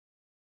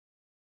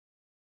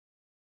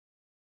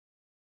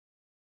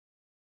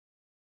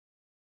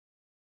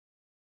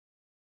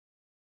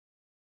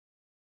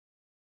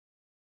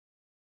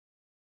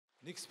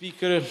Next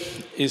speaker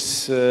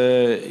is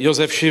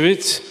Josef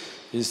Šivic.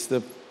 Is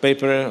the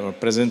paper or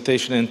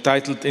presentation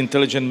entitled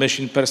Intelligent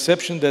Machine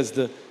Perception. That's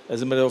the,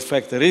 as a matter of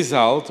fact, the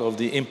result of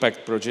the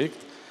impact project.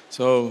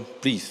 So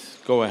please,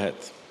 go ahead.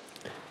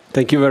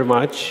 Thank you very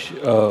much.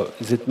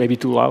 Is it maybe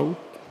too loud?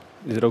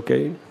 Is it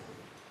okay?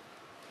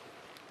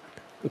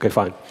 Okay,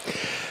 fine.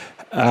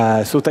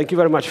 So thank you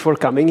very much for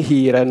coming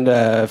here and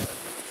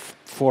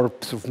for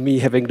sort of me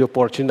having the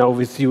opportunity now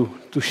with you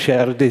to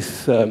share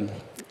this,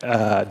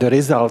 the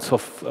results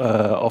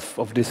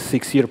of this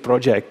 6-year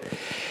project.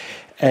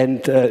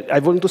 And I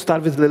want to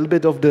start with a little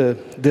bit of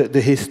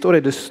the history,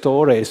 the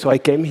story. So I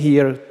came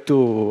here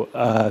to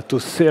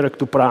CIIRC,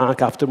 to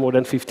Prague, after more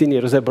than 15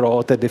 years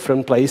abroad at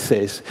different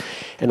places.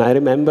 And I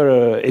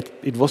remember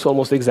it was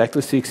almost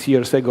exactly 6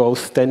 years ago,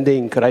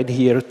 standing right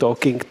here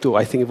talking to,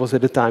 I think it was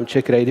at the time,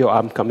 Czech Radio.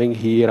 I'm coming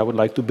here, I would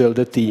like to build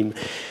a team.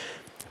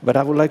 But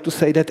I would like to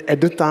say that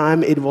at the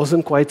time, it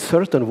wasn't quite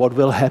certain what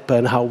will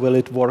happen, how will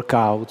it work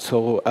out.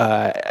 So,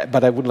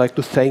 but I would like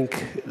to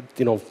thank,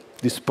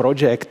 this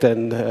project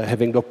and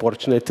having the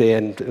opportunity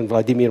and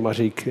Vladimír,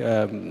 Mařík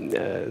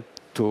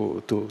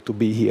to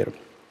be here.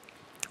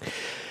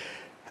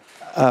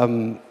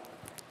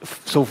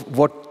 So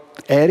what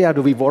area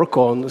do we work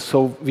on?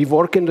 So we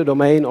work in the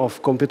domain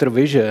of computer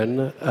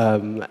vision,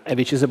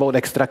 which is about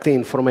extracting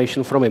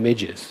information from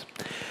images.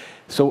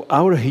 So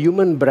our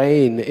human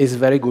brain is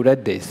very good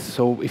at this.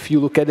 So if you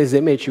look at this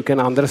image, you can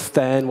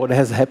understand what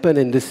has happened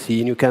in the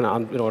scene. You can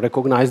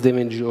recognize the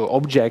image,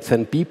 objects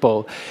and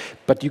people.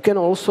 But you can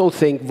also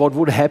think what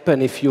would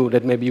happen if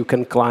that maybe you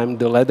can climb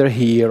the ladder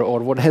here, or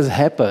what has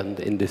happened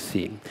in the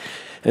scene.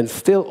 And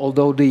still,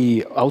 although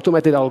the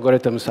automated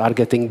algorithms are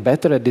getting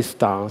better at this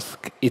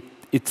task,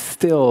 it's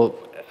still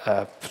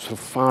so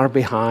far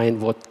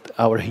behind what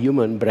our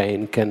human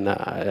brain can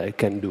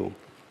do.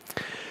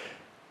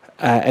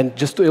 And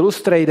just to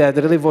illustrate that,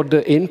 really what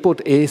the input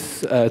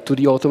is to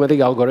the automatic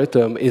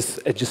algorithm is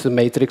just a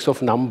matrix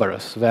of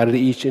numbers, where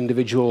each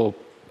individual,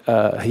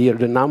 here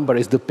the number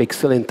is the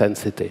pixel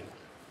intensity.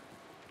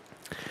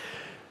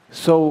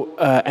 So,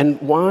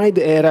 and why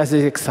the area is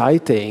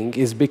exciting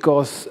is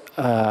because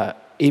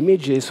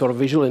images or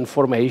visual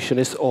information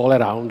is all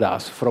around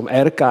us, from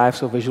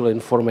archives of visual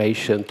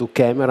information to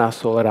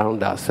cameras all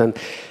around us. And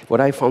what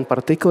I found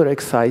particularly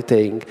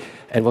exciting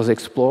and was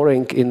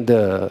exploring in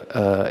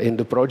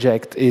the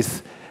project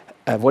is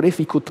what if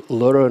we could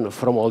learn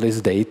from all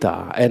this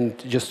data? And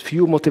just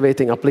few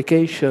motivating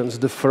applications.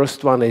 The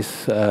first one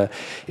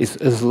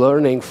is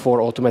learning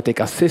for automatic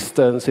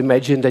assistance.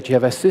 Imagine that you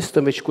have a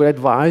system which could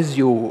advise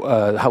you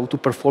how to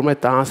perform a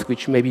task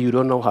which maybe you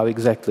don't know how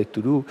exactly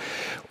to do.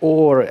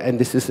 Or, and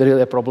this is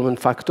really a problem in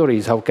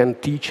factories, how can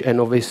teach a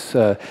novice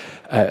a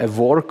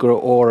worker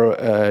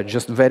or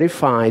just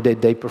verify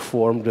that they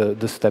perform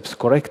the steps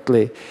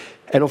correctly.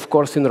 And of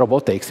course, in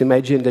robotics,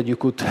 imagine that you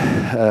could,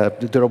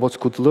 the robots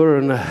could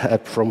learn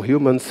from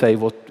humans, say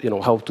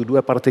how to do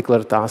a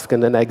particular task,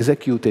 and then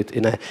execute it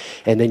in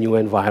a new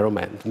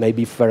environment,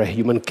 maybe where a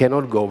human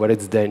cannot go, where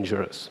it's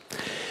dangerous.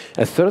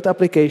 A third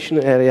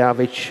application area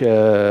which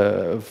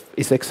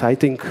is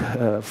exciting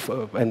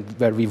and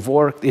where we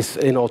work is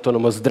in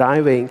autonomous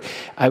driving.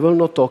 I will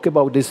not talk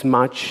about this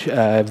much.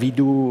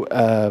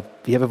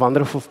 We have a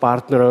wonderful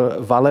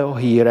partner, Valeo,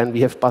 here, and we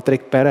have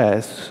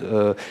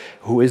Peréz,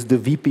 who is the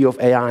VP of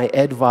AI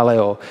at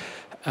Valeo.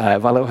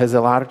 Valeo has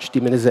a large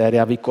team in this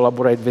area. We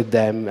collaborate with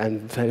them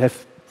and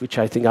have, which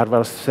I think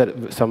are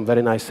some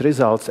very nice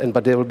results.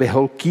 But there will be a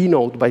whole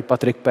keynote by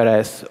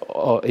Peréz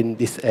in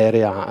this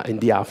area in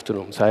the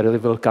afternoon. So I really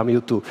welcome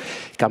you to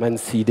come and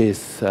see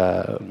this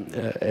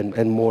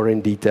and more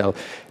in detail.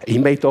 He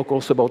may talk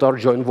also about our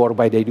joint work,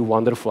 but they do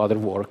wonderful other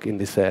work in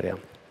this area.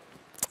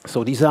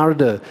 So these are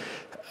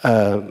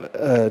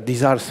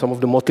some of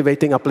the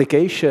motivating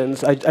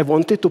applications. I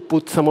wanted to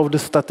put some of the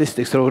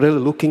statistics, so really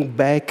looking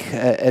back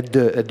at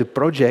the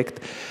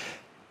project.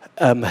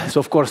 So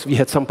of course, we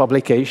had some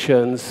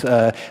publications.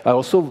 I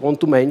also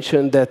want to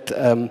mention that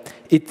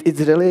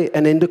it's really,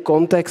 and in the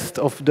context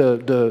of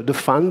the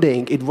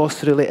funding, it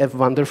was really a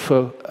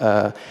wonderful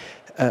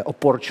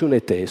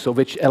opportunity, so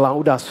which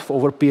allowed us for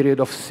over a period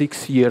of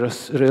 6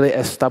 years really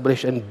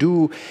establish and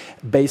do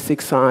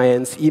basic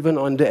science, even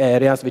on the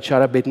areas which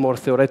are a bit more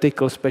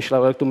theoretical. Especially I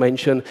would like to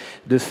mention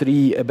the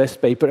 3 Best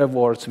Paper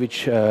Awards,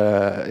 which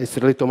is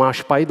really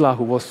Tomáš Pajdla,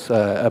 who was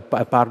a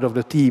part of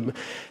the team,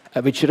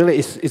 which really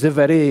is a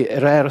very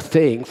rare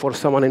thing for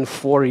someone in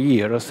 4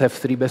 years have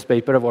 3 Best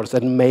Paper Awards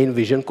at main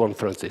vision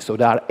conferences. So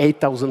there are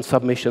 8,000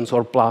 submissions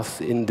or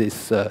plus in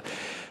this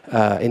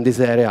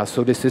area.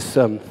 So this is.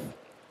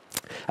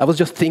 I was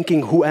just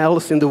thinking who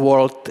else in the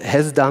world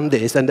has done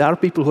this, and there are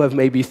people who have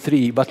maybe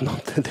 3, but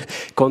not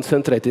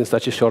concentrated in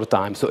such a short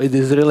time. So it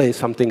is really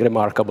something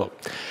remarkable.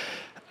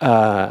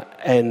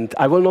 And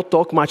I will not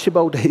talk much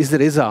about his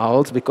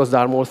results because they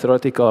are more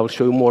theoretical. I will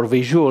show you more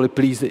visual,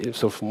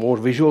 more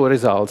visual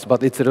results,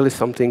 but it's really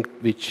something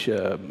which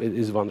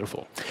is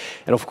wonderful.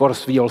 And of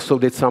course, we also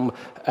did some,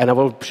 and I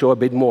will show a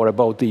bit more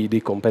about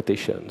the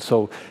competition.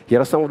 So here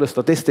are some of the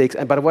statistics.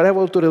 But what I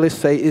want to really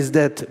say is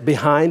that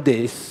behind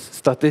this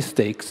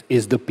statistics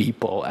is the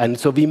people. And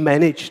so we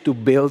managed to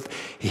build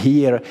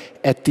here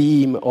a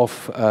team of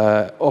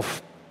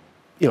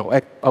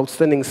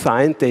outstanding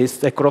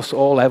scientists across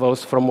all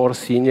levels, from more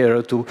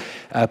senior to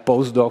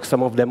postdocs.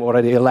 Some of them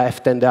already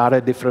left, and they are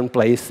at different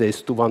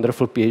places, to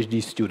wonderful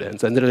PhD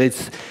students. And really,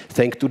 it's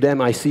thanks to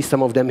them. I see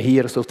some of them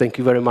here, so thank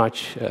you very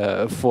much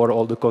for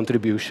all the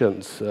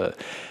contributions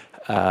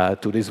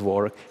to this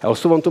work. I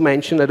also want to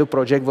mention that the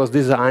project was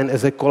designed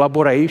as a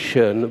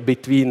collaboration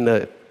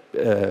between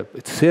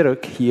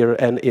CIIRC here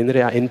and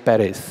INRIA in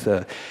Paris,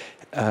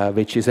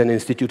 which is an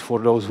institute, for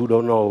those who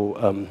don't know,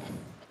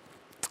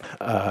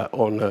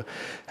 on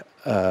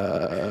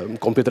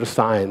computer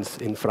science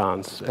in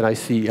France. And I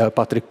see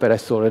Patrick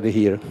Peréz already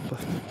here.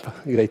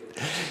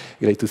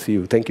 Great to see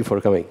you. Thank you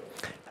for coming.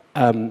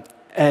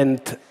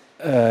 And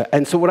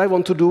so what I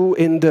want to do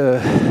in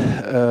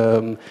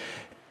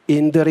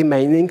the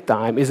remaining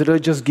time is really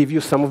just give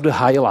you some of the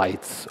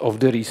highlights of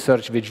the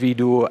research which we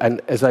do,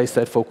 and as I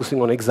said,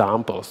 focusing on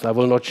examples. I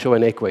will not show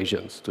any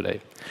equations today.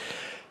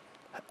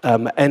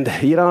 And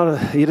here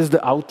is the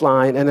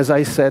outline, and as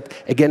I said,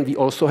 again, we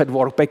also had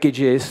work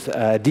packages.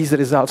 These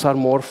results are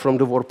more from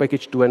the work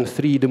package 2 and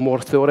 3, the more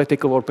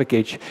theoretical work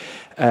package,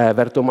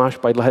 where Tomáš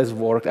Pajdl has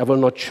worked. I will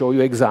not show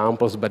you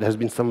examples, but there has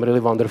been some really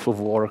wonderful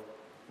work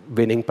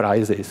winning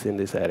prizes in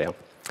this area.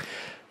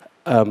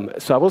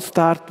 So I will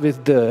start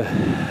with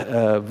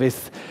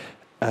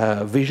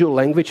visual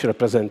language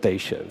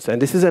representations.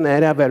 And this is an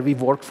area where we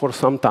worked for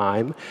some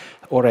time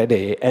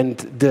already, and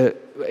the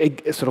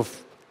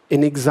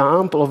an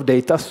example of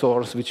data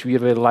source which we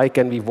really like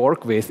and we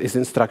work with is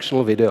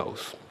instructional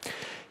videos.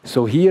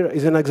 So here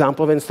is an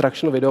example of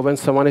instructional video when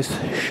someone is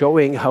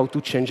showing how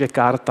to change a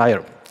car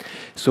tire.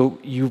 So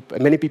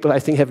many people, I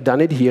think, have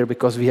done it here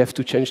because we have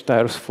to change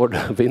tires for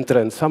the winter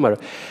and summer.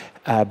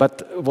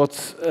 But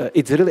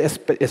it's really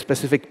a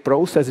specific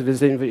process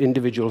with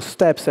individual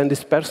steps, and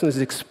this person is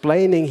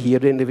explaining here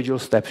the individual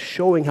steps,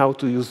 showing how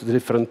to use the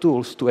different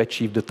tools to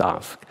achieve the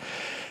task.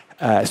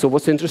 So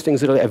what's interesting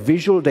is really a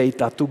visual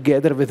data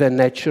together with a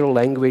natural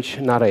language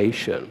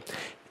narration.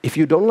 If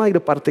you don't like the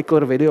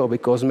particular video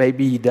because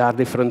maybe there are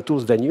different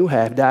tools than you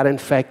have, there are in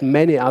fact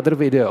many other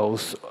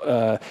videos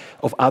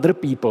of other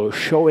people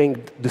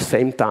showing the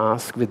same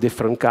task with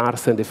different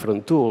cars and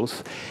different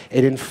tools.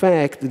 And in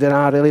fact, there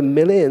are really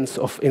millions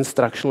of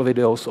instructional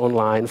videos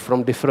online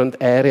from different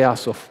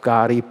areas of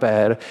car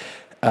repair,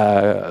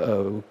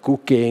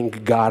 cooking,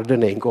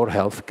 gardening, or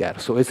healthcare.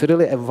 So it's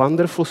really a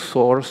wonderful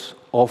source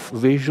of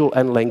visual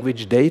and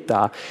language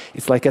data.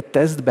 It's like a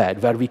test bed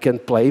where we can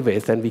play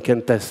with and we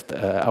can test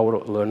our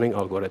learning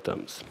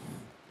algorithms.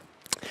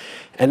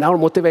 And our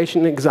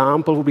motivation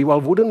example would be,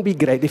 well, wouldn't it be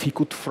great if you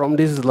could, from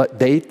this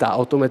data,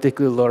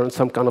 automatically learn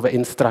some kind of an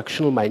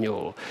instructional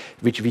manual,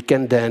 which we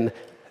can then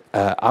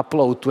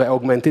upload to an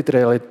augmented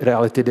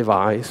reality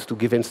device to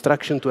give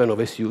instruction to a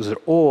novice user,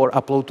 or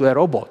upload to a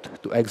robot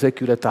to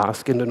execute a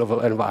task in the novel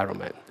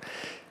environment.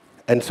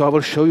 And so I will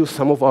show you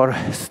some of our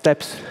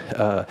steps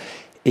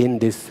in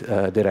this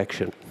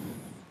direction.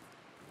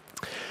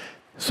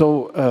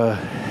 So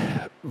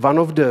one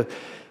of the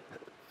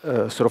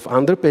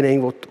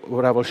underpinning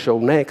what I will show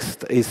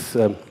next is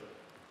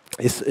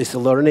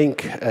learning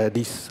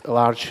these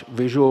large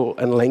visual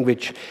and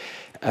language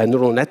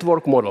neural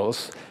network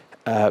models,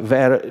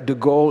 where the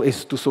goal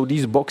is to, so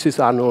these boxes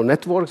are neural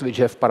networks which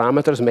have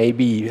parameters,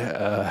 maybe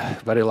a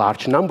very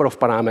large number of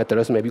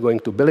parameters, maybe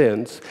going to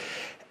billions.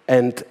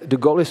 And the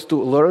goal is to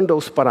learn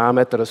those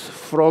parameters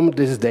from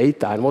this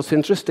data. And what's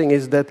interesting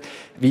is that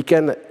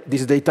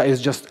this data is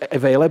just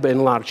available in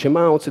large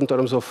amounts in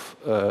terms of,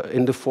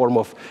 in the form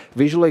of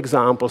visual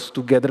examples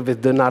together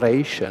with the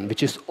narration,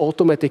 which is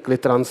automatically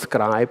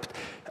transcribed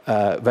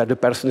where the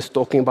person is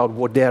talking about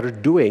what they are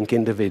doing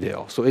in the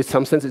video. So in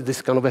some sense, it's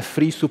this kind of a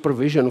free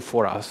supervision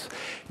for us,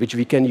 which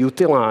we can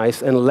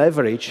utilize and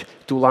leverage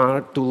to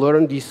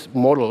learn these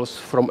models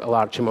from a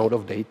large amount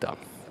of data.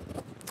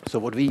 So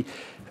what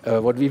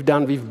we've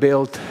done, we've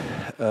built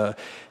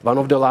one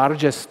of the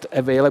largest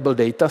available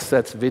data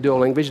sets, video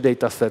language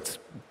data sets,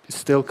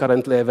 still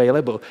currently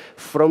available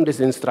from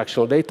this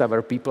instructional data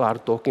where people are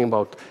talking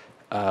about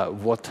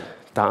what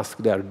task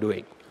they are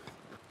doing.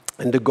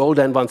 And the goal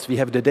then, once we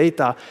have the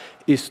data,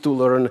 is to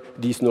learn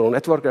these neural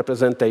network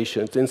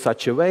representations in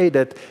such a way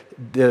that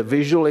the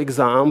visual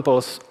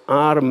examples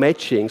are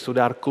matching, so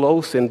they are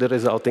close in the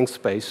resulting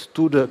space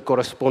to the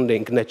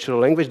corresponding natural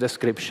language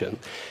description,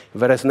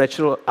 whereas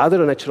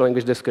other natural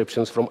language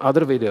descriptions from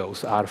other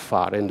videos are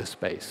far in the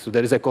space. So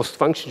there is a cost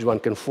function one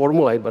can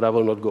formulate, but I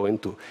will not go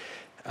into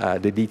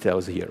the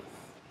details here.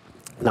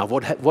 Now,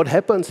 what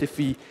happens if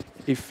we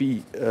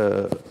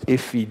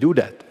do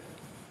that?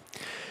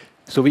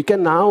 So we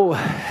can now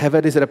have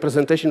this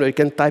representation where you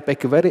can type a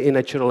query in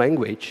natural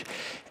language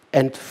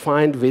and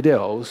find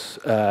videos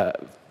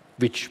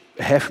which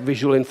have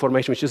visual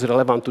information which is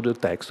relevant to the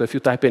text. So if you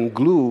type in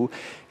glue,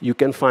 you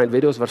can find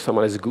videos where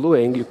someone is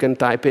gluing. You can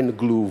type in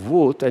glue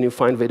wood, and you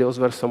find videos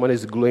where someone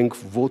is gluing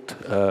wood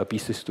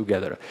pieces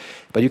together.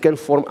 But you can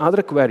form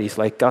other queries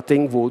like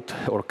cutting wood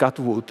or cut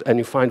wood, and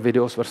you find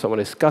videos where someone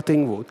is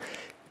cutting wood.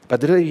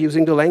 But really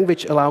using the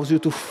language allows you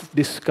to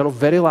this kind of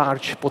very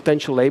large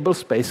potential label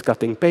space,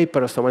 cutting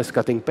paper, someone is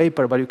cutting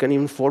paper, but you can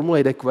even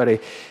formulate a query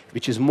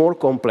which is more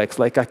complex,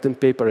 like cutting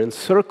paper in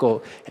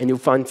circle, and you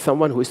find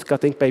someone who is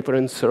cutting paper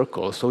in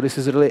circle. So this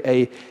is really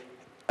a,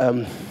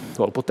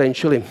 well,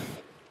 potentially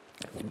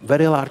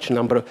very large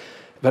number,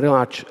 very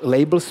large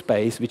label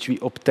space, which we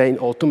obtain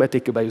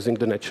automatically by using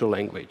the natural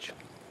language.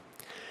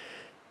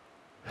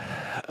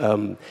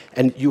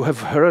 And you have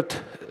heard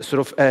sort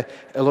of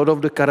a lot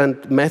of the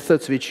current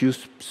methods which you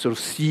sort of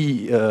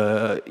see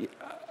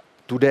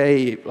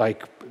today,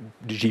 like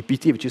the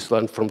GPT, which is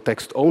learned from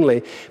text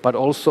only, but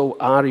also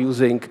are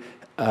using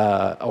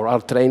or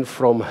are trained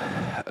from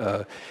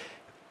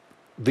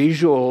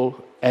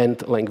visual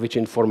and language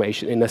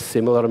information in a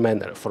similar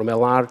manner, from a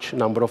large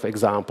number of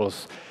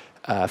examples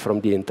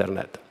from the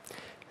internet.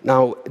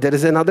 Now, there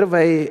is another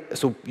way,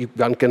 so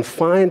one can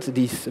find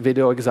these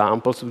video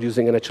examples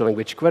using a natural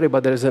language query,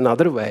 but there is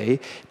another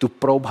way to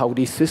probe how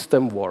the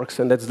system works,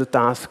 and that's the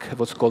task,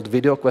 what's called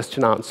video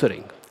question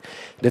answering.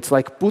 That's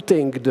like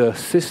putting the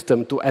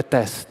system to a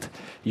test.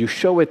 You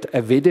show it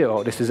a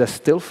video, this is a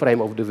still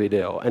frame of the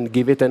video, and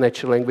give it a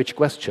natural language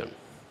question.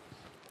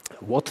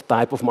 What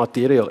type of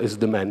material is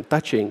the man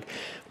touching?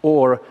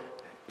 Or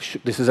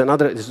this is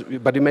another,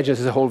 but imagine this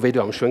is a whole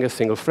video, I'm showing a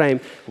single frame.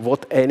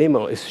 What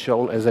animal is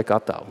shown as a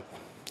cutout?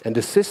 And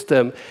the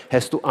system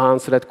has to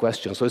answer that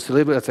question. So it's a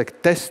little bit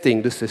like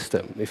testing the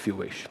system, if you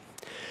wish.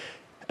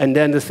 And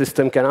then the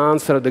system can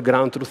answer. The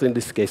ground truth in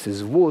this case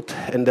is wood,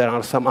 and there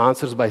are some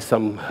answers by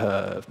some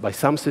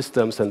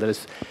systems, and there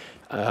is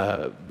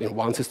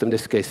one system, in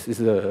this case,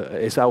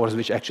 is ours,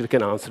 which actually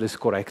can answer this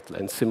correctly,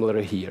 and similar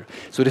here.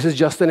 So this is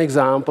just an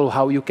example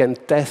how you can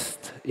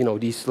test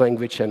these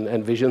language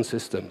and vision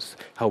systems,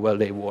 how well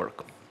they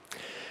work.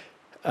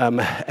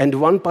 And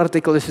one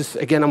particle, this is,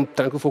 again, I'm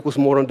trying to focus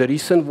more on the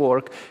recent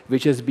work,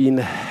 which has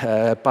been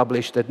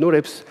published at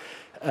NeurIPS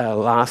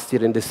last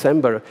year in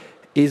December,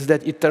 is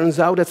that it turns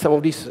out that some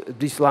of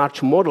these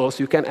large models,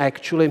 you can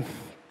actually,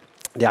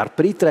 they are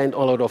pre-trained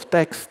on a lot of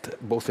text,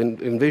 both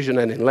in vision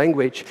and in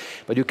language,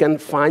 but you can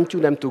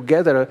fine-tune them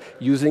together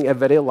using a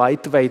very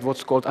lightweight,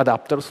 what's called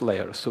adapters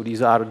layer. So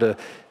these are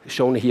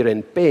shown here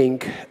in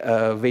pink,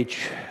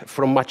 which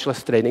from much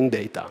less training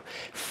data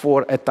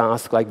for a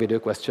task like video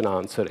question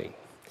answering.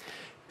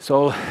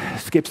 So I'll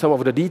skip some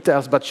of the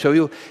details, but show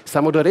you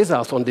some of the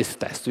results on this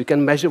test. You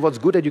can measure what's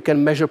good, and you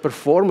can measure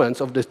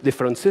performance of the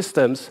different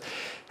systems.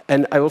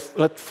 And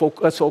let's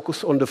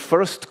focus on the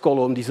first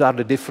column. These are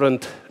the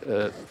different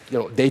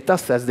data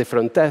sets,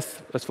 different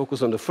tests. Let's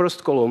focus on the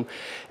first column.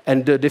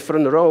 And the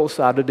different rows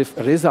are the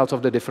results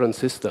of the different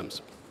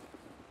systems.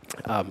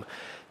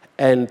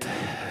 And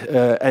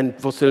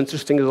what's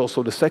interesting is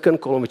also the second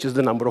column, which is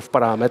the number of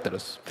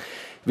parameters,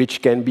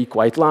 which can be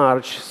quite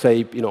large,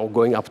 say,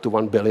 going up to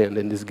 1 billion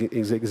in this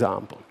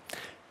example.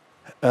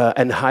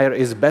 And higher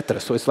is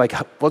better. So it's like,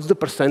 what's the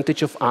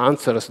percentage of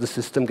answers the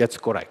system gets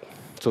correct?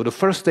 So the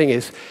first thing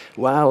is,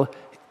 well,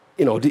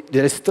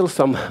 there is still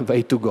some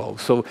way to go.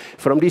 So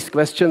from these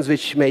questions,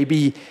 which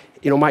maybe,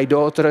 my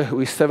daughter,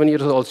 who is 7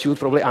 years old, she would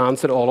probably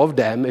answer all of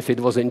them if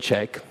it was in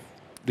Czech.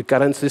 The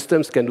current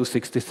systems can do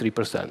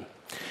 63%.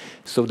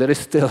 So there is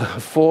still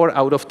 4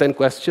 out of 10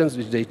 questions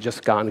which they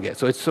just can't get.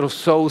 So it sort of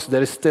shows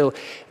there is still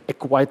a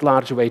quite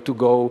large way to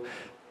go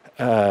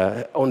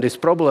on this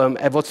problem.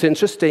 And what's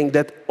interesting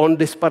that on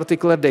this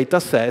particular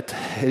data set,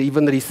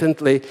 even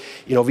recently,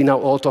 we now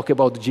all talk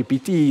about the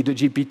GPT. The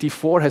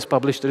GPT-4 has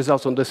published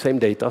results on the same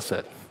data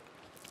set.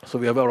 So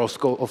we are,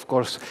 of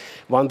course,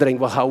 wondering,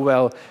 well, how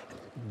well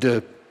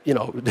the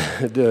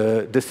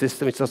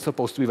system, which is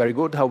supposed to be very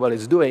good, how well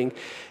it's doing.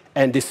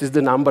 And this is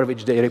the number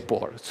which they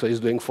report. So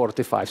it's doing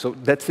 45. So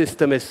that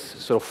system is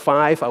sort of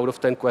 5 out of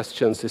 10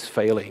 questions is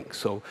failing.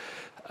 So,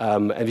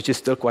 and which is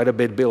still quite a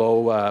bit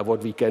below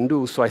what we can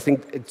do. So I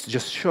think it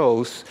just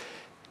shows,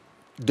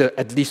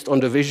 at least on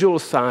the visual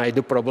side,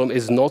 the problem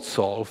is not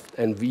solved,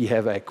 and we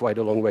have quite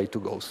a long way to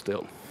go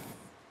still.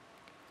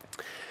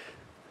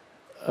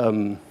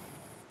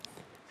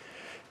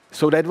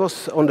 So that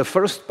was on the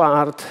first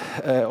part,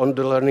 on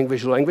the learning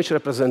visual language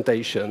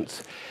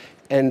representations.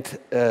 And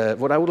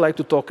what I would like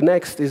to talk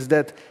next is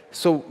that,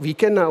 so we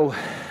can now,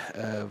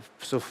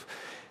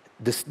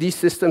 these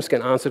systems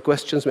can answer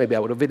questions maybe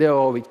out of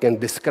video, we can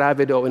describe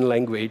video in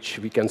language,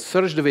 we can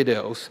search the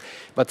videos,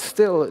 but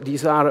still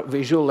these are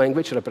visual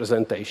language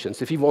representations.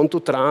 If we want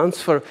to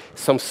transfer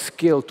some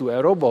skill to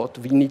a robot,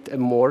 we need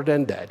more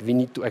than that. We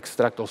need to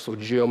extract also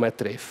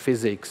geometry,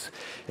 physics,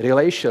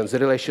 relations. The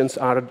relations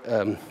are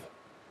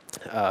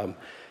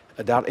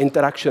there are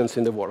interactions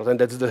in the world, and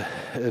that's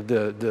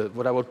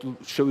what I want to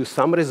show you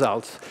some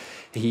results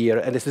here.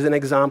 And this is an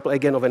example,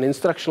 again, of an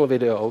instructional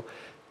video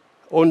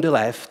on the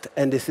left,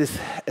 and this is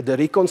the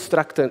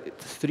reconstructed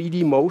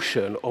 3D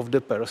motion of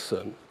the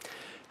person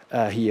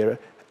here,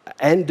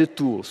 and the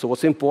tool. So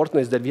what's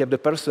important is that we have the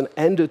person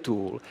and the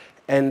tool,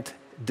 and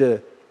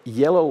the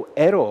yellow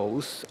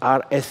arrows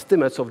are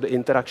estimates of the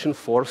interaction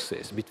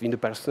forces between the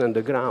person and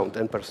the ground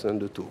and person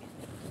and the tool.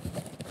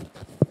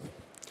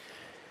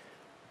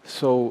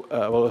 So,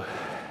 well,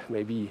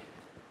 maybe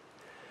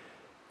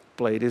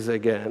play this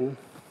again.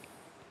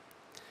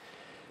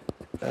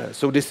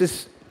 So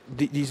these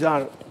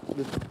are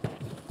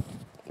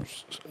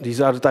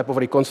the type of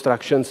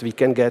reconstructions we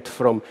can get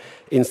from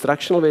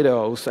instructional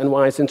videos. And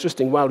why it's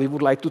interesting, well, we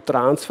would like to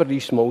transfer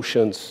these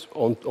motions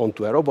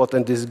onto a robot,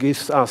 and this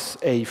gives us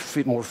a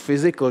more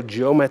physical,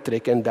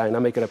 geometric, and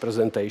dynamic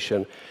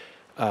representation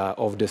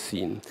of the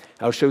scene.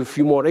 I'll show you a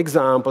few more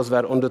examples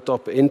where on the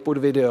top input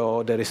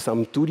video there is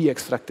some 2D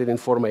extracted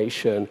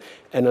information,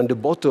 and on the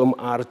bottom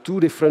are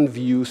two different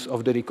views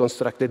of the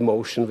reconstructed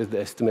motion with the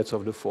estimates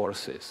of the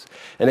forces.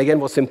 And again,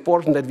 what's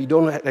important that we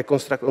don't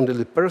reconstruct only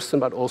the person,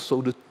 but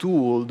also the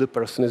tool the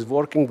person is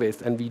working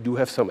with, and we do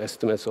have some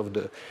estimates of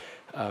the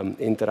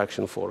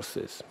interaction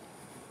forces.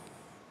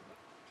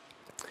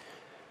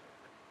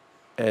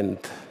 And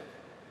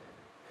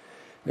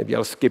maybe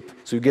I'll skip.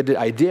 So you get the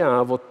idea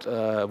of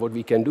what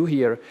we can do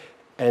here.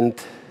 And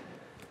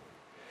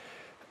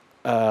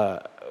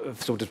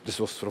so this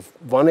was sort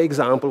of one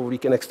example we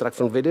can extract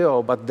from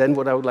video. But then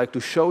what I would like to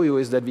show you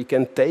is that we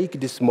can take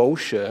this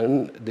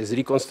motion, this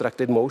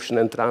reconstructed motion,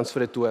 and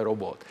transfer it to a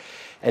robot.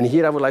 And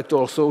here I would like to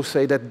also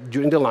say that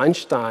during the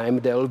lunchtime,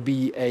 there will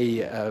be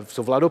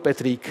so Vlado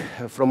Petrík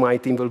from my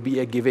team will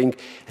be giving,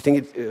 I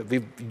think we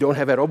don't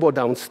have a robot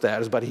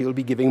downstairs, but he will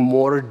be giving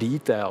more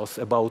details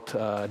about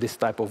this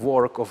type of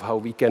work, of how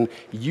we can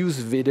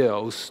use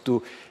videos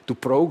to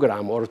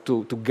program or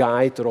to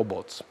guide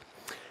robots.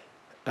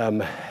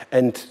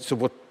 And so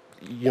what,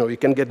 you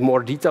can get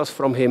more details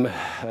from him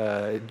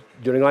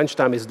during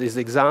lunchtime is this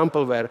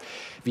example where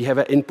we have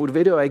an input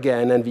video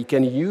again, and we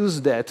can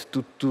use that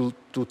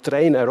to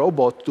train a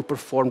robot to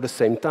perform the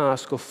same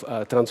task of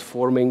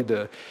transforming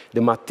the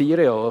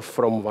material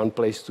from one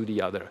place to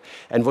the other.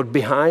 And what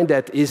behind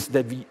that is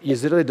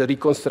really the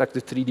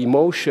reconstructed 3D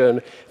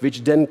motion,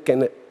 which then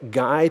can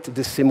guide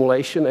the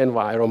simulation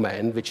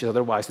environment, which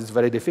otherwise it's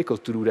very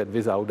difficult to do that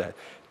without that,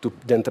 to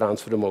then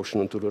transfer the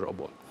motion onto the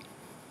robot.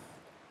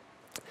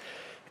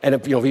 And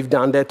we've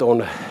done that on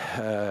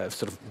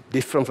sort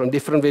of from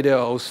different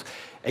videos.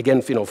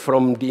 Again,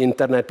 from the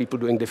internet, people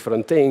doing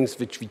different things,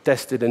 which we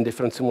tested in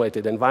different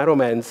simulated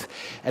environments.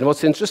 And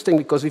what's interesting,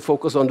 because we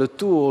focus on the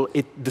tool,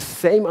 the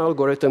same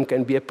algorithm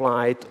can be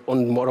applied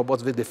on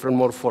robots with different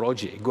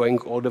morphology, going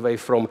all the way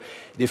from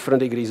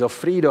different degrees of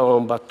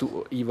freedom, but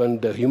to even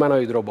the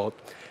humanoid robot.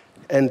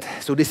 And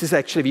so this is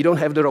actually, we don't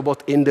have the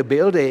robot in the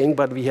building,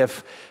 but we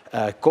have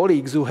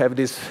colleagues who have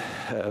this.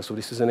 So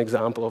this is an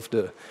example of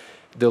the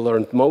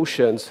learned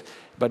motions.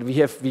 But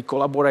we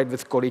collaborate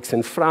with colleagues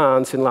in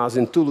France, in Lens,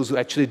 in Toulouse, who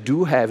actually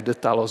do have the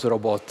Talos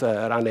robot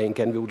running,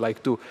 and we would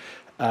like to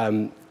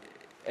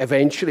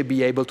eventually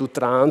be able to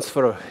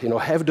transfer,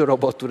 have the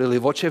robot to really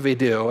watch a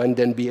video and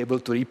then be able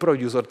to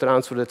reproduce or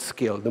transfer that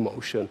skill, the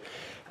motion,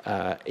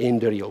 in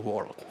the real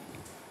world.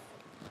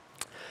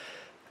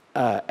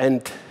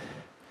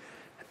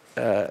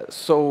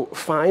 So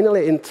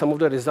finally, in some of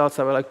the results,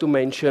 I would like to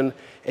mention,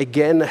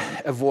 again,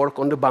 a work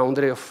on the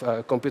boundary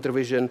of computer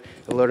vision,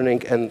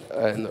 learning, and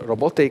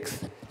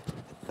robotics,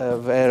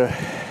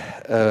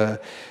 where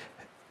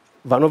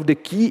one of the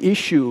key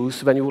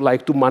issues when you would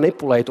like to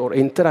manipulate or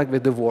interact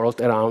with the world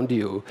around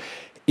you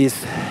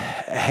is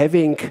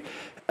having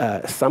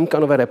some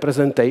kind of a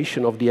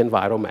representation of the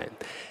environment.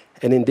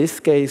 And in this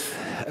case,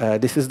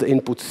 this is the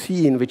input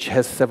scene, which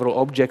has several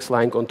objects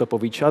lying on top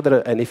of each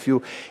other. And if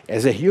you,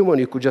 as a human,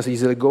 you could just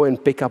easily go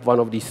and pick up one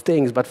of these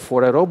things. But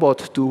for a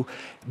robot to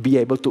be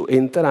able to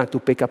interact, to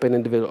pick up an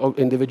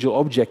individual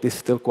object is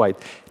still quite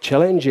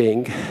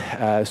challenging.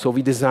 So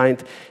we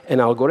designed an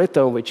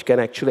algorithm which can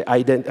actually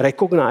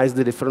recognize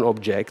the different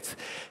objects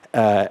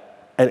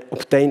and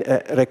obtain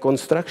a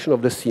reconstruction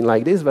of the scene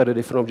like this, where the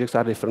different objects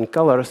are different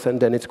colors,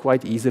 and then it's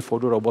quite easy for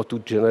the robot to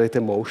generate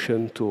a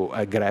motion to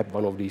grab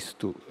one of these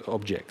two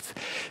objects.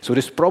 So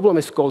this problem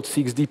is called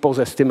 6D pose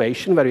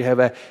estimation, where you have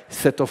a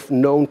set of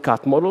known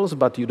cut models,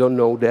 but you don't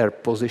know their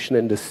position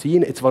in the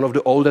scene. It's one of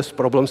the oldest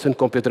problems in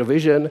computer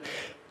vision,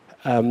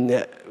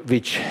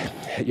 which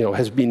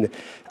has been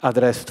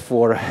addressed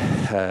for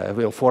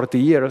 40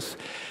 years.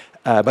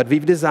 But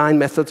we've designed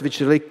methods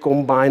which really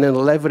combine and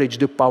leverage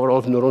the power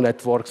of neural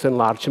networks and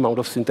large amount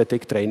of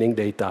synthetic training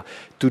data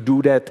to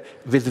do that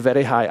with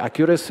very high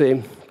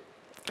accuracy.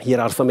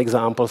 Here are some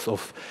examples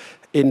of,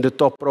 in the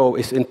top row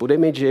is input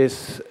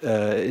images,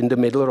 in the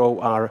middle row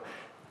are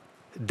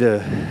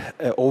the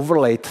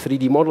overlaid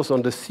 3D models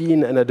on the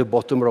scene, and at the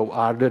bottom row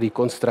are the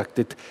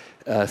reconstructed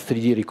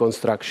 3D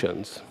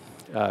reconstructions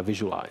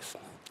visualized.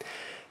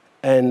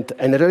 And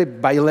really,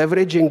 by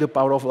leveraging the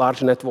power of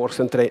large networks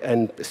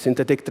and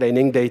synthetic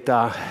training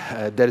data,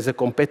 there is a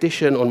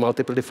competition on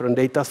multiple different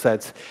data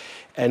sets,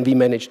 and we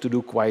managed to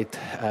do quite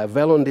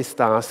well on this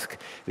task,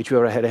 which we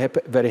were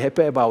very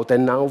happy about.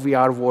 And now we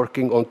are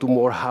working on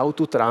how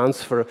to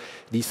transfer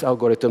these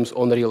algorithms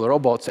on real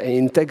robots and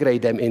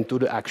integrate them into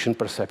the action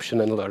perception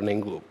and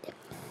learning loop,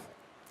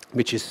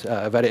 which is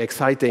very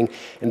exciting.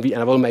 And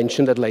I will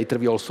mention that later.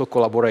 We also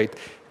collaborate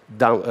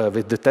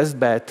with the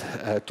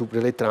testbed to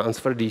really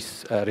transfer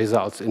these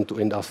results into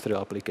industrial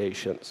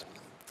applications.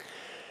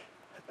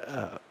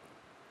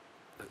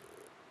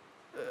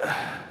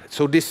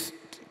 so this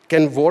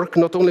can work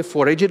not only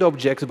for rigid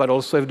objects, but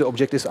also if the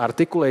object is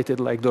articulated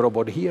like the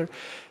robot here.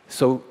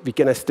 So we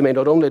can estimate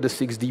not only the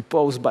 6D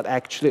pose, but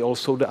actually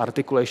also the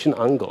articulation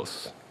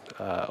angles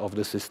of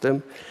the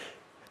system,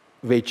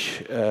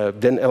 which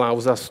then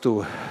allows us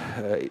to,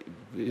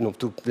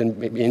 to then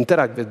maybe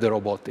interact with the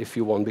robot if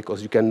you want,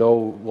 because you can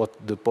know what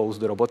the pose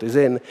the robot is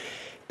in.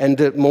 And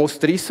the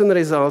most recent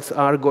results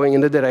are going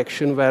in the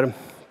direction where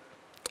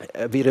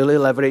we really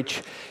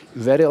leverage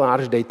very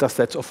large data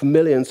sets of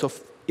millions of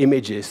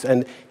images.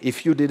 And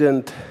if you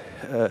didn't,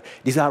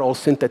 these are all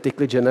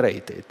synthetically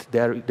generated.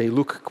 They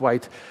look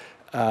quite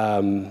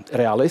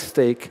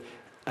realistic.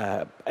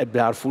 They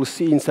are full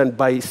scenes. And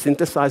by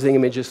synthesizing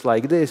images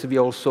like this, we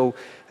also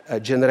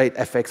generate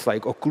effects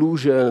like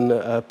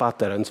occlusion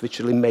patterns, which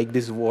really make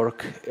this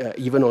work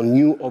even on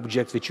new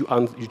objects which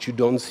you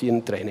don't see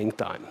in training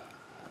time.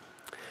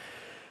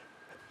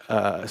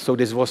 So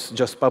this was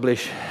just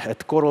published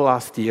at Coral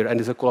last year,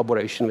 and is a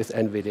collaboration with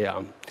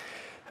NVIDIA.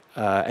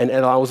 And it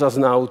allows us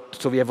now,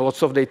 so we have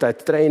lots of data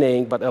at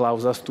training, but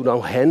allows us to now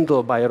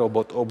handle by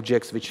robot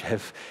objects which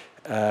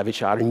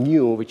are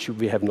new, which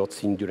we have not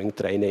seen during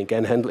training,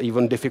 and handle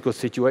even difficult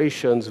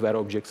situations where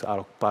objects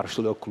are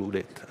partially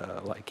occluded,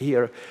 like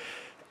here.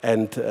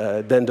 And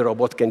then the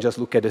robot can just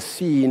look at a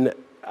scene,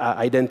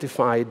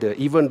 identify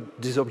even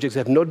these objects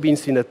have not been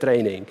seen at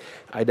training,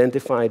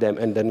 identify them,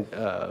 and then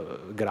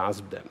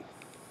grasp them.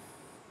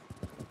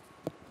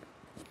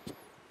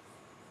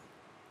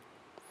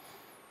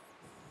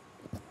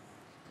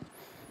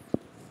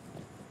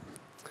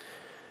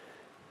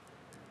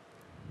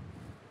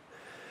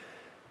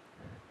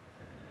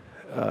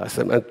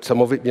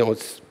 Some of it,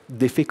 it's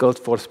difficult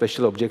for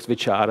special objects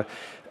which are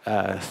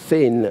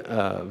thin,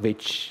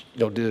 which,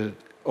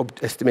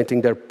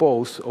 estimating their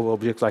pose of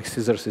objects like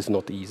scissors is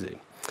not easy.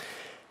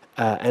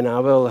 And I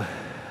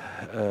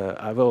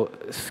will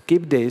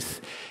skip this.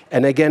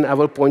 And again, I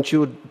will point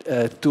you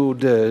to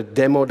the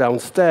demo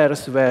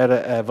downstairs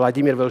where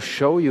Vladimír will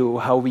show you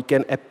how we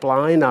can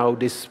apply now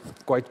this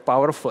quite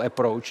powerful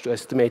approach to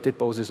estimated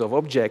poses of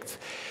objects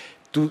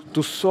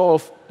to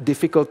solve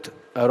difficult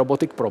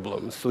robotic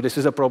problems. So this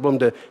is a problem,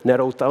 the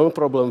narrow tunnel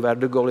problem, where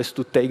the goal is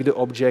to take the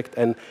object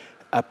and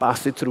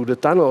pass it through the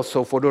tunnel.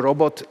 So for the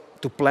robot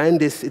to plan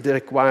this, it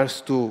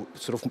requires to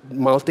sort of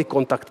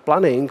multi-contact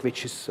planning,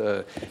 which is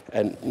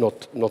and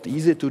not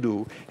easy to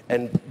do.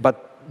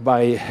 But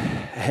by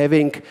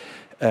having,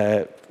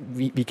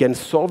 we can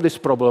solve this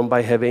problem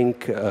by having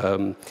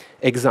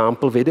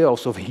example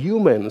videos of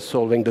humans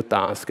solving the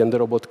task, and the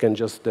robot can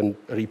just then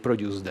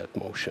reproduce that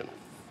motion.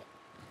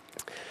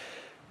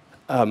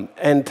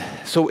 And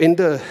so in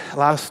the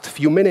last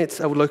few minutes,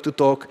 I would like to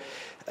talk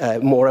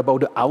more about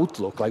the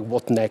outlook, like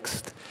what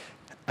next.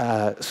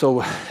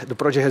 So the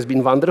project has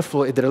been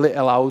wonderful. It really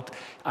allowed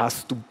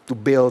us to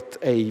build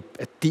a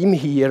team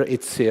here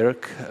at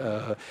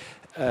CIIRC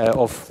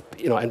of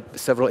and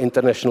several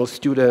international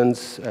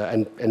students,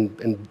 and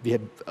we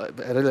had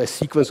really a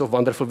sequence of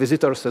wonderful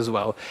visitors as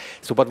well.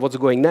 So, but what's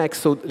going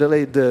next? So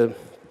really,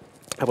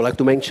 I would like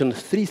to mention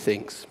 3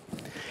 things.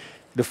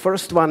 The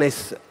first one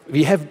is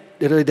we have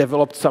really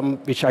developed some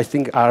which I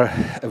think are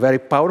very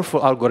powerful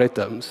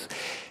algorithms,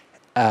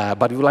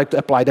 but we would like to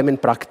apply them in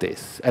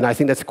practice. And I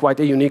think that's quite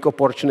a unique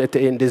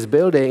opportunity in this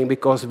building,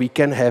 because we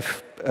can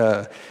have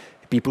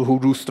people who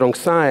do strong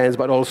science,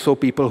 but also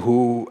people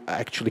who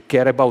actually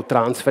care about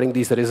transferring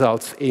these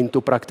results into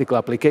practical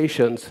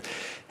applications.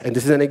 And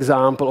this is an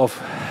example of,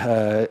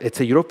 it's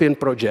a European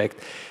project,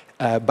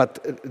 but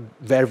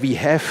where we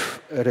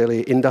have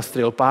really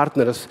industrial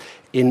partners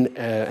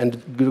and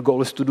the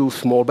goal is to do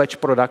small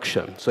batch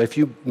production. So if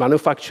you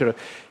manufacture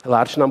a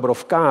large number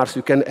of cars,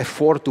 you can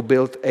afford to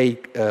build a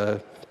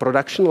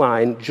production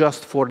line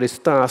just for this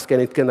task,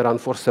 and it can run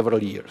for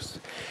several years.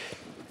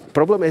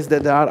 Problem is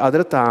that there are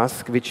other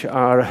tasks which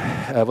are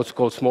what's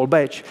called small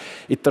batch.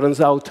 It turns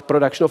out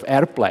production of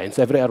airplanes,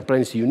 every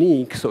airplane is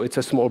unique, so it's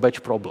a small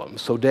batch problem.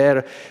 So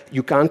there,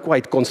 you can't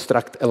quite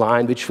construct a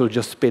line which will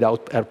just spit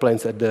out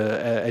airplanes at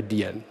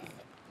the end.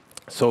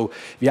 So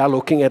we are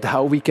looking at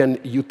how we can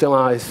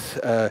utilize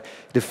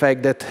the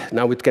fact that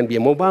now it can be a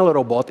mobile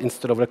robot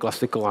instead of a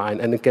classical line,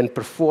 and it can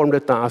perform the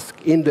task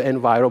in the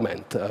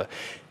environment.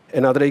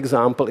 Another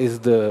example is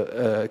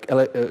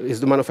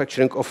the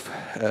manufacturing of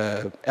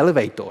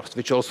elevators,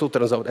 which also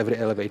turns out every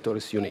elevator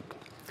is unique.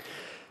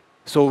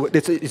 So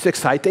it's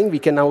exciting. We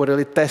can now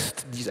really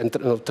test these and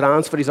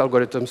transfer these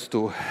algorithms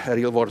to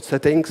real-world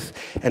settings,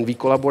 and we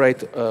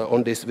collaborate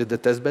on this with the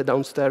testbed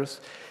downstairs.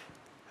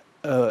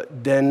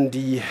 Then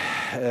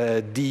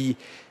the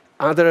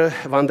other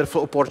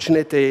wonderful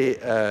opportunity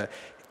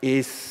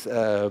is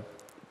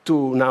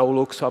to now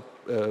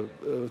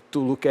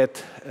look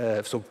at,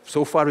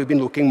 so far we've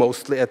been looking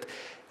mostly at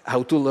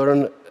how to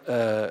learn,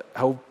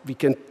 how we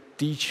can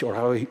teach or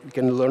how we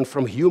can learn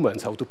from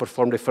humans how to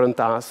perform different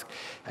tasks.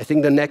 I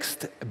think the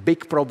next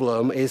big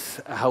problem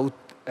is how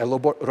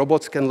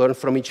robots can learn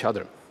from each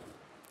other.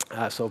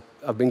 So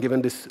I've been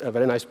given this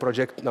very nice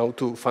project now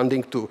to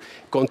funding to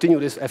continue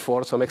this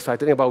effort. So I'm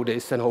excited about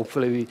this, and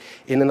hopefully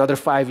in another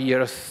 5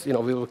 years,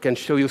 we can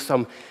show you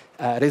some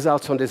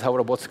results on this, how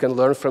robots can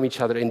learn from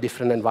each other in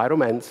different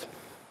environments,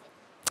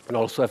 and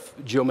also have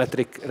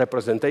geometric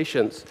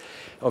representations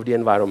of the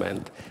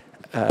environment.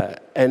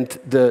 And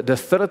the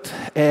third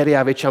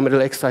area which I'm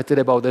really excited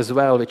about as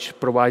well, which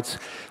provides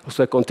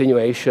also a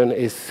continuation,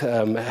 is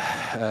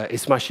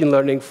machine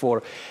learning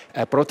for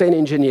protein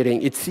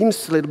engineering. It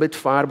seems a little bit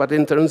far, but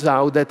it turns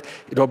out that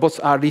robots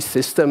are these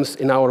systems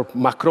in our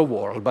macro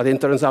world, but it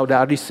turns out there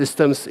are these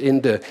systems in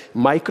the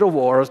micro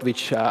world,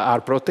 which are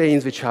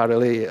proteins, which are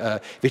really,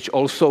 which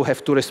also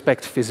have to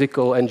respect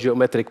physical and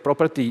geometric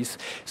properties.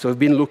 So we've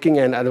been looking,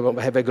 and I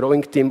have a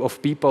growing team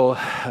of people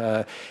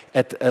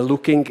at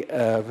looking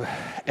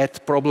at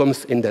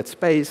problems in that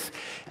space.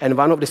 And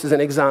this is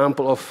an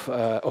example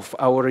of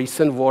our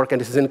recent work, and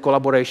this is in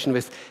collaboration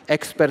with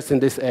experts in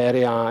this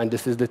area, and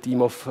this is the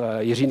team of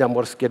Jiří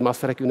Namorský at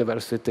Masaryk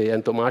University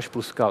and Tomáš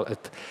Pluskal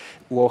at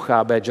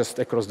UOHB just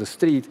across the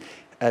street.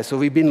 So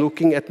we've been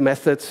looking at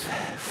methods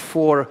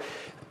for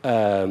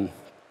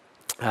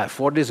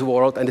this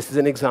world, and this is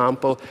an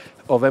example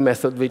of a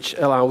method which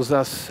allows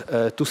us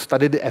to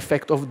study the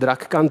effect of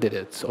drug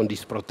candidates on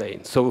these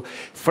proteins. So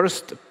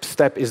first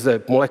step is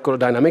the molecular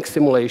dynamics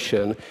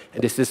simulation,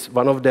 and this is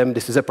one of them.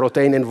 This is a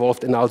protein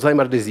involved in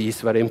Alzheimer's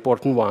disease, very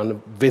important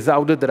one,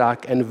 without the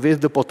drug and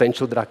with the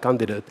potential drug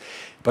candidate.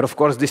 But of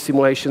course, these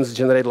simulations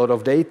generate a lot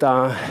of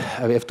data.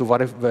 We have to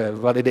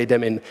validate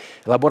them in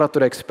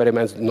laboratory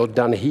experiments, not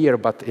done here,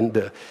 but in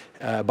the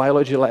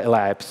biology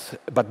labs.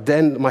 But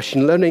then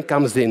machine learning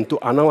comes in to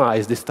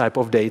analyze this type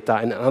of data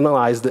and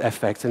analyze the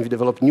effects. And we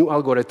develop new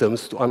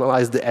algorithms to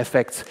analyze the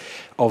effects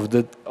of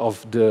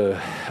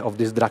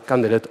this drug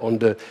candidate on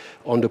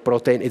the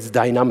protein. Its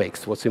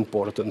dynamics, what's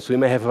important. So you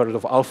may have heard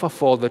of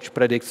AlphaFold, which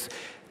predicts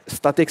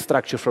static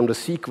structure from the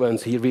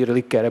sequence. Here we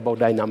really care about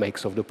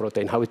dynamics of the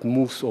protein, how it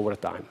moves over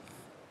time.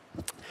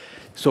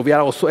 So we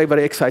are also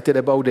very excited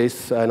about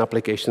this and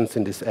applications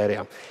in this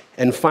area.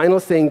 And final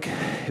thing,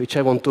 which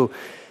I want to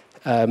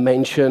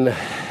mention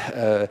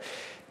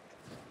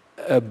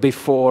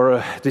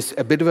before this,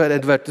 a bit of an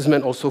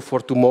advertisement also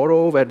for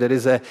tomorrow, where there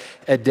is a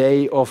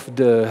day of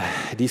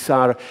these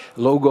are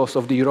logos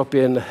of the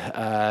European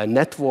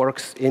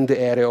networks in the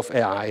area of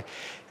AI.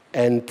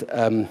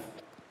 And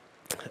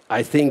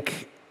I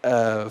think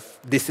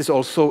this is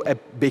also a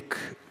big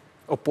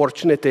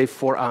opportunity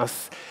for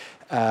us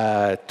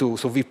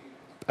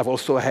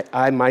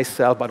I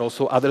myself, but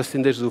also others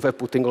in the zoo are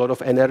putting a lot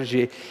of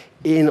energy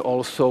in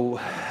also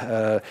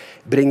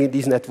bringing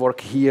these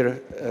networks here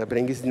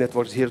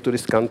to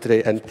this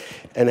country and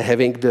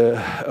having the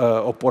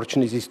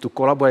opportunities to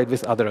collaborate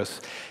with others.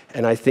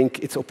 And I think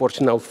it's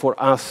opportune now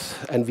for us,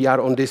 and we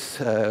are on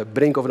this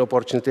brink of an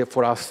opportunity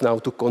for us now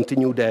to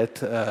continue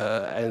that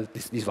and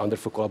these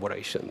wonderful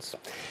collaborations.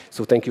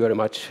 So thank you very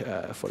much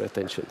for the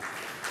attention.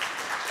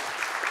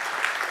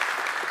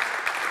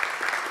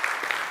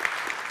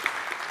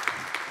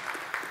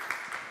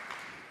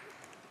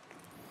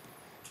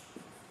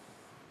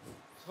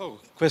 So,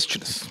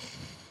 questions?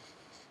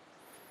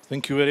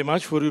 Thank you very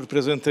much for your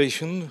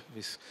presentation,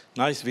 with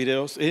nice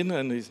videos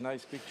and these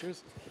nice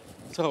pictures.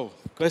 So,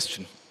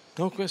 question?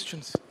 No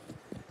questions?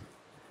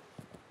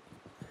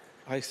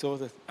 I saw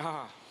that.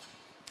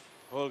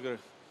 Holger,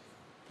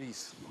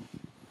 please.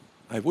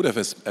 I would have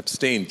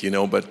abstained,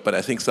 but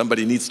I think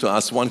somebody needs to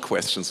ask one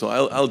question. So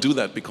I'll do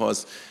that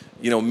because,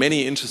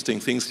 many interesting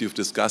things you've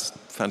discussed,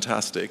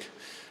 fantastic.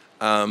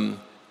 I'm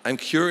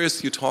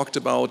curious, you talked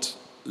about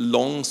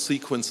long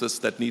sequences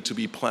that need to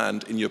be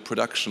planned in your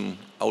production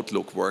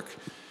outlook work.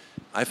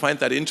 I find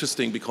that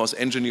interesting because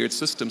engineered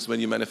systems, when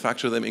you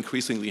manufacture them,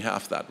 increasingly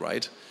have that,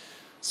 right?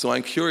 So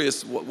I'm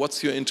curious,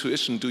 what's your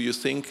intuition? Do you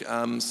think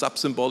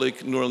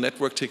sub-symbolic neural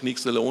network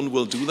techniques alone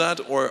will do that?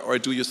 Or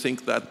do you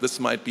think that this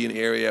might be an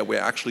area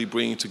where actually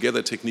bringing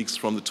together techniques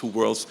from the two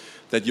worlds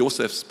that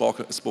Josef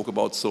spoke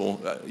about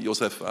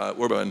Josef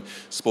Urban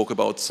spoke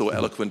about so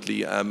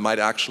eloquently might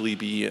actually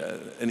be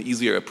an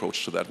easier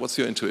approach to that? What's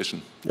your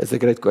intuition? That's a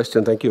great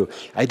question, thank you.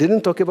 I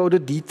didn't talk about the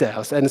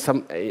details, and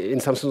in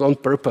some sense on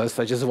purpose.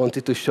 I just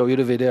wanted to show you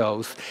the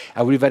videos.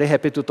 I will be very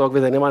happy to talk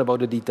with anyone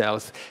about the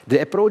details.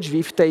 The approach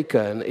we've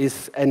taken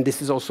is, and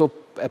this is also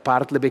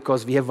partly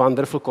because we have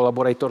wonderful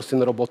collaborators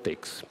in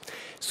robotics.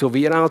 So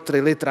we are not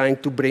really trying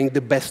to bring the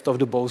best of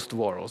the both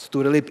worlds.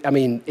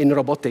 In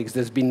robotics,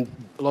 there's been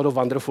a lot of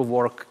wonderful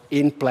work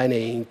in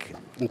planning,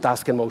 in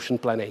task and motion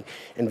planning,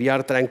 and we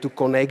are trying to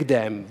connect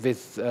them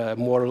with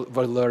more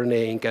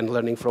learning and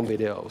learning from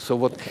video. So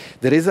what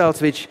the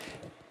results, which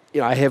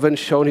I haven't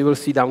shown, you will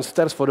see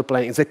downstairs for the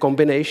planning, it's a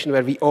combination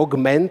where we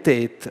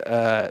augmented,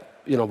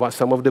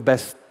 some of the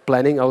best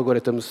planning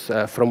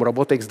algorithms from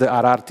robotics, the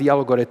RRT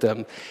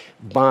algorithm,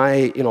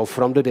 by,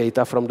 from the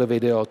data, from the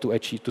video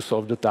to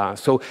solve the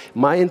task. So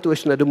my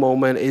intuition at the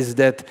moment is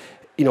that,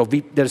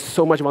 there's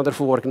so much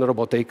wonderful work in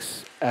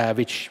robotics,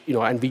 which,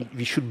 and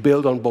we should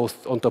build on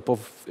both, on top of,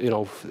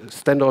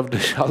 stand on the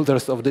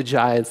shoulders of the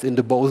giants in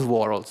the both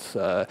worlds.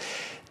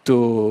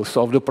 to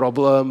solve the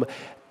problem.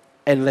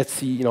 And let's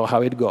see,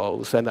 how it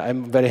goes. And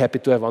I'm very happy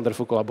to have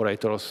wonderful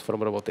collaborators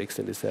from robotics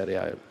in this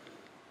area.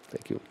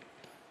 Thank you.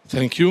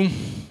 Thank you.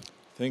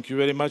 Thank you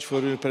very much for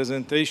your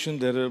presentation.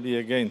 There will be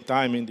again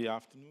time in the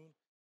afternoon.